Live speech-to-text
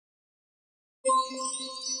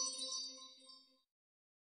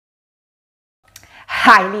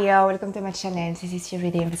Hi Leo, welcome to my channel. This is your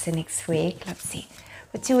reading for the next week. Let's see.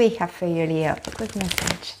 What do we have for you, Leo? A quick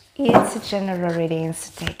message. It's a general reading,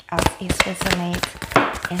 so take as is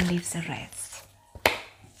resonate and leave the rest.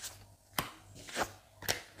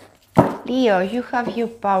 Leo, you have your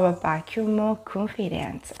power back. You're more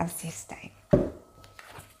confident at this time.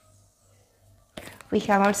 We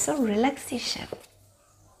have also relaxation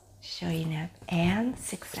showing up and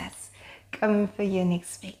success coming for you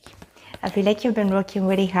next week. I feel like you've been working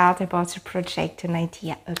really hard about a project, an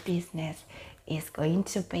idea, a business is going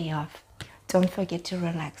to pay off. Don't forget to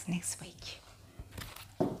relax next week.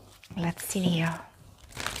 Let's see, Leo.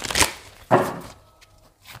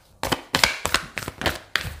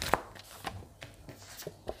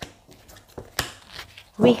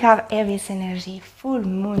 We have Aries energy, full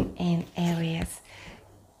moon in Aries.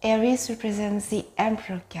 Aries represents the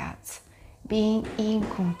Emperor card, being in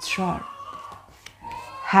control.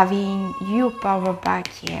 Having your power back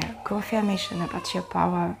here, confirmation about your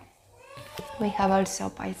power. We have also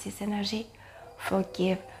Pisces energy,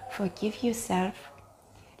 forgive yourself,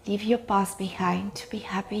 leave your past behind to be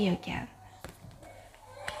happy again.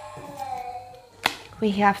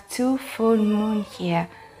 We have two full moon here,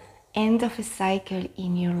 end of a cycle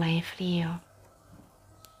in your life, Leo.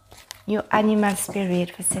 Your animal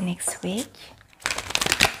spirit for the next week.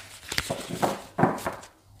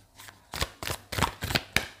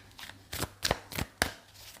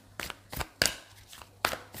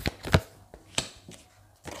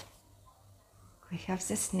 We have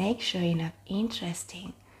the snake showing up.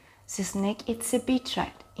 Interesting. The snake, it's a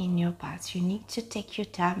betrayal in your past. You need to take your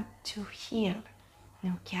time to heal.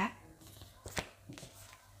 Okay?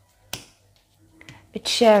 A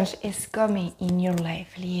change is coming in your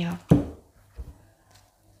life, Leo.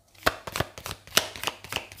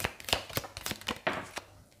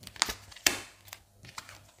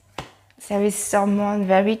 There is someone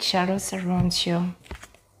very jealous around you.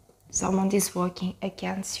 Someone is working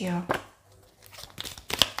against you.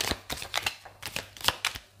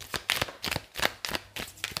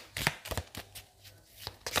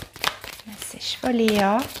 Message for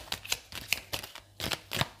Leo.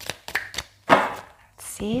 Let's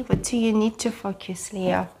see, what do you need to focus,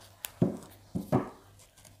 Leo?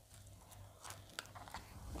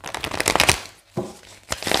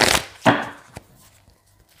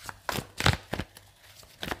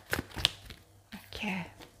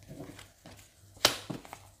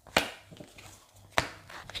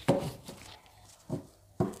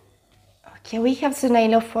 Okay, we have the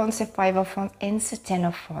 9 of Wands, the 5 of Wands, and the 10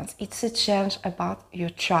 of Wands. It's a change about your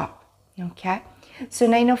job, okay? So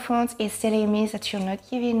 9 of Wands is telling me that you're not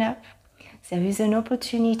giving up. There is an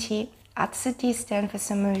opportunity at the distance. For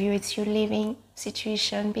some of you, it's your living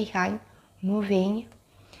situation behind, moving.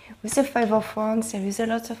 With the 5 of Wands, there is a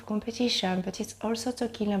lot of competition, but it's also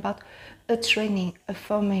talking about a training, a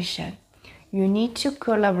formation. You need to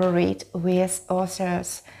collaborate with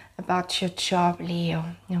others about your job, Leo,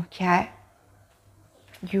 okay?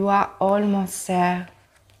 You are almost there.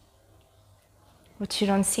 What you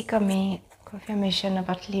don't see coming, confirmation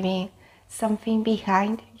about leaving something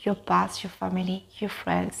behind, your past, your family, your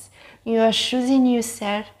friends. You are choosing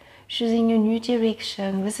yourself, choosing a new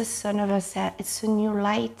direction with the sun over there. It's a new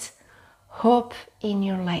light, hope in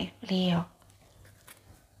your life, Leo.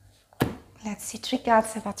 Let's see 3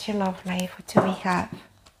 cards about your love life. What do we have?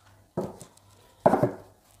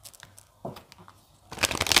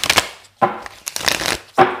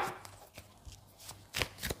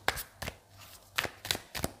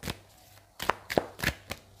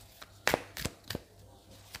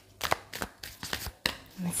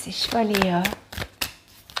 Message for Leo.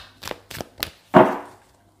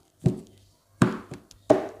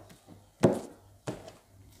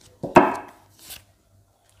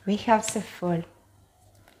 We have the Fool.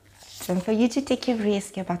 Time for you to take a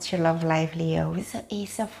risk about your love life, Leo. With the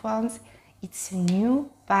Ace of Wands, it's a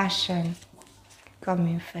new passion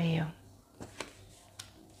coming for you.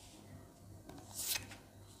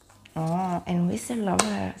 Oh, and with the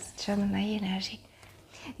Lovers, Gemini energy.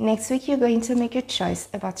 Next week, you're going to make a choice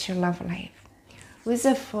about your love life. With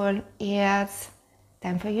the Fool, it's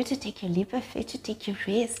time for you to take a leap of faith, to take a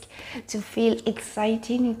risk, to feel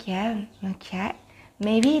exciting again, okay?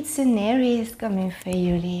 Maybe it's an Aries coming for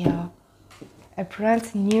you, Leo. A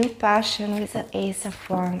brand new passion with the Ace of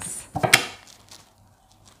Wands.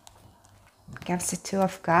 Comes the 2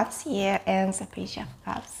 of Cups here and the Page of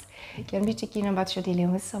Cups. You can be talking about you're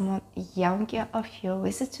dealing with someone younger of you.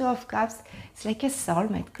 With the 2 of Cups, it's like a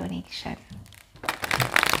soulmate connection.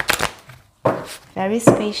 Very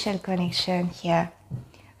special connection here.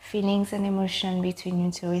 feelings and emotion between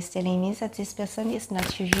you two. It's telling me that this person is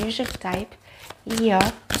not your usual type. Leo.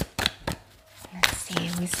 Let's see,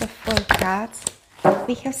 with the full cards,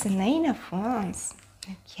 we have the 9 of Wands.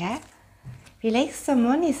 Okay. Feel like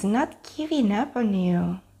someone is not giving up on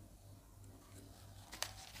you.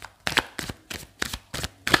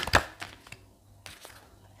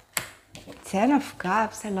 Ten of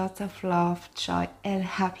Cups, a lot of love, joy, and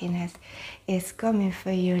happiness is coming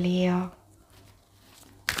for you, Leo.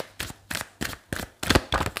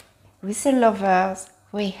 With the Lovers,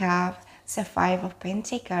 we have the 5 of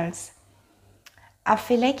Pentacles. I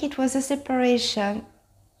feel like it was a separation,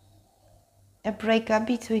 a breakup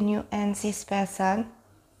between you and this person.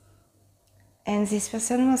 And this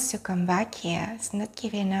person wants to come back here. It's not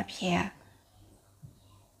giving up here.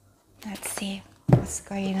 Let's see what's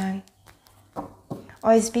going on.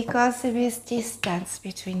 Or it's because there is distance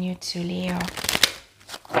between you two, Leo.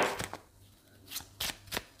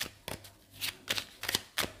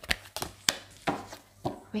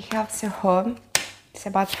 We have the home. It's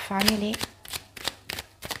about family.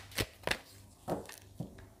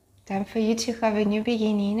 Time for you to have a new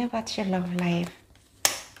beginning about your love life.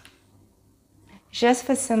 Just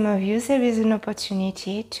for some of you, there is an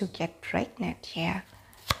opportunity to get pregnant here.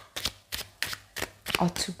 Or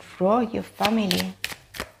to grow your family.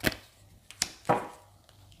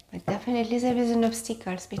 But definitely there is an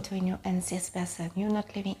obstacle between you and this person. You're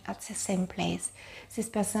not living at the same place. This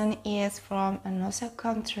person is from another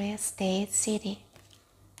country, state, city.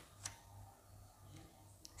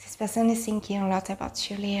 This person is thinking a lot about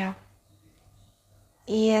you, Leo.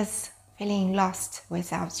 He is feeling lost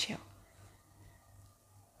without you.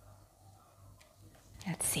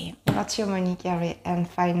 Let's see. What's your money, career, and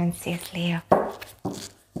finances, Leo?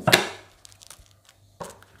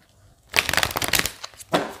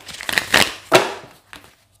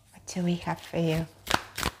 What do we have for you?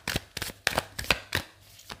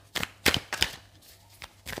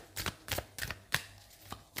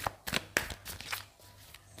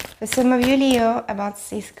 For some of you, Leo, about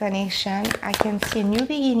this connection, I can see a new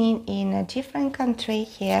beginning in a different country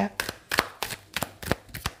here.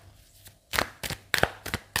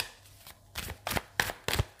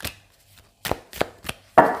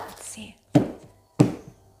 Let's see.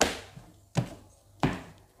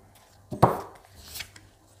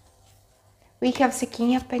 We have the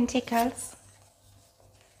King of Pentacles,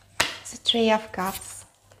 the 3 of Cups,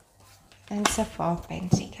 and the 4 of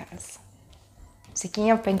Pentacles. The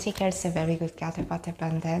King of Pentacles is a very good card about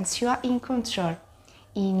abundance. You are in control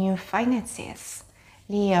in your finances.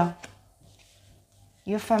 Leo,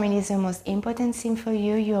 your family is the most important thing for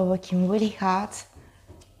you. You are working really hard.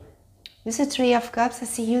 With the 3 of Cups, I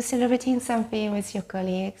see you celebrating something with your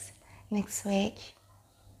colleagues next week.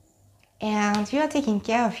 And you are taking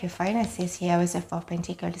care of your finances here with the 4 of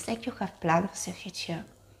Pentacles. It's like you have plans for the future.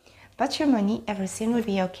 But your money, everything will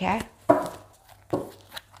be okay.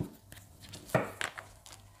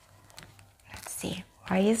 Let's see.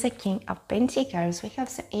 Why is the King of Pentacles? We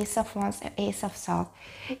have the Ace of Wands, the Ace of Swords.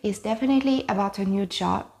 It's definitely about a new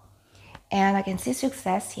job. And I can see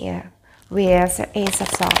success here with the Ace of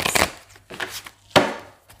Swords.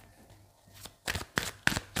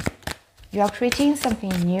 You are creating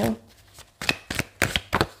something new.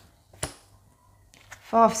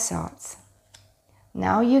 4 of Swords.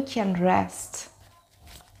 Now you can rest.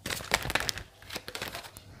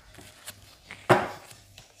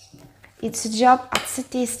 It's a job at the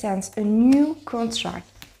distance, a new contract.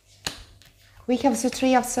 We have the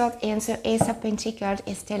 3 of Swords and the Ace of Pentacles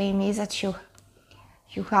is telling me that you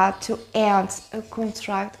had to end a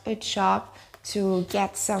contract, a job to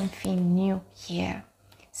get something new here.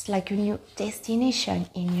 It's like a new destination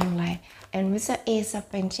in your life. And with the Ace of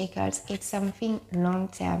Pentacles, it's something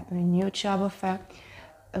long-term, a new job offer,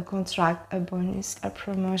 a contract, a bonus, a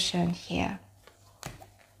promotion here.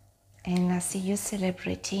 And I see you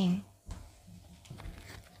celebrating.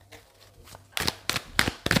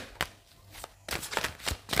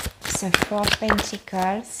 The 4 of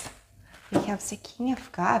Pentacles, we have the King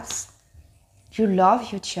of Cups. You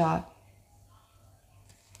love your job.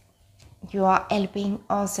 You are helping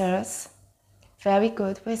others. Very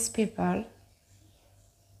good with people.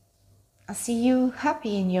 I see you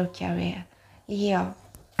happy in your career, Leo.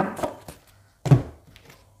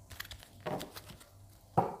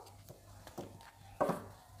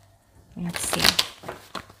 Let's see.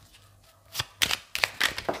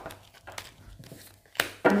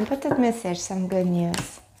 An important message, some good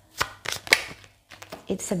news.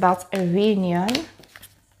 It's about a reunion.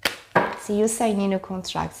 See you signing a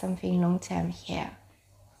contract, something long term here.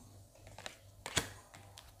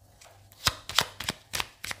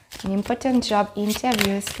 An important job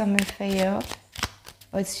interview is coming for you.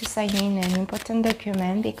 Or it's just signing an important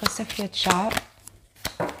document because of your job.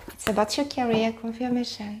 It's about your career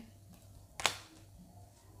confirmation.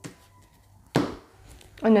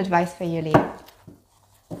 An advice for you, Leo.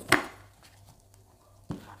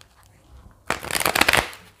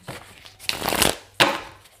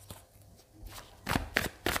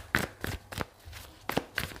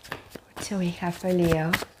 So we have for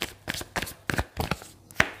Leo.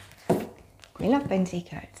 Queen of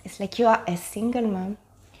Pentacles. It's like you are a single mom.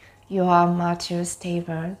 You are mature,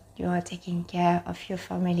 stable. You are taking care of your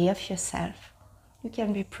family, of yourself. You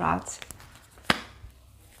can be proud.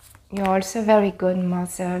 You're also a very good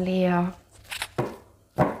mother, Leo.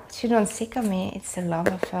 What you don't see coming, it's a love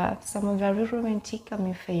affair. Someone very romantic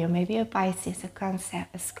coming for you. Maybe a Pisces, a Cancer,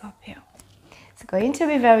 a Scorpio. It's going to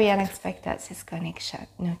be very unexpected, this connection,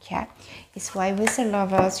 okay? It's why with the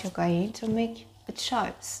lovers, you're going to make a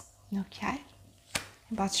choice, okay?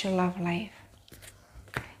 About your love life.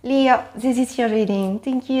 Leo, this is your reading.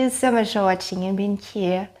 Thank you so much for watching and being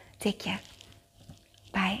here. Take care.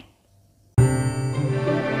 Bye.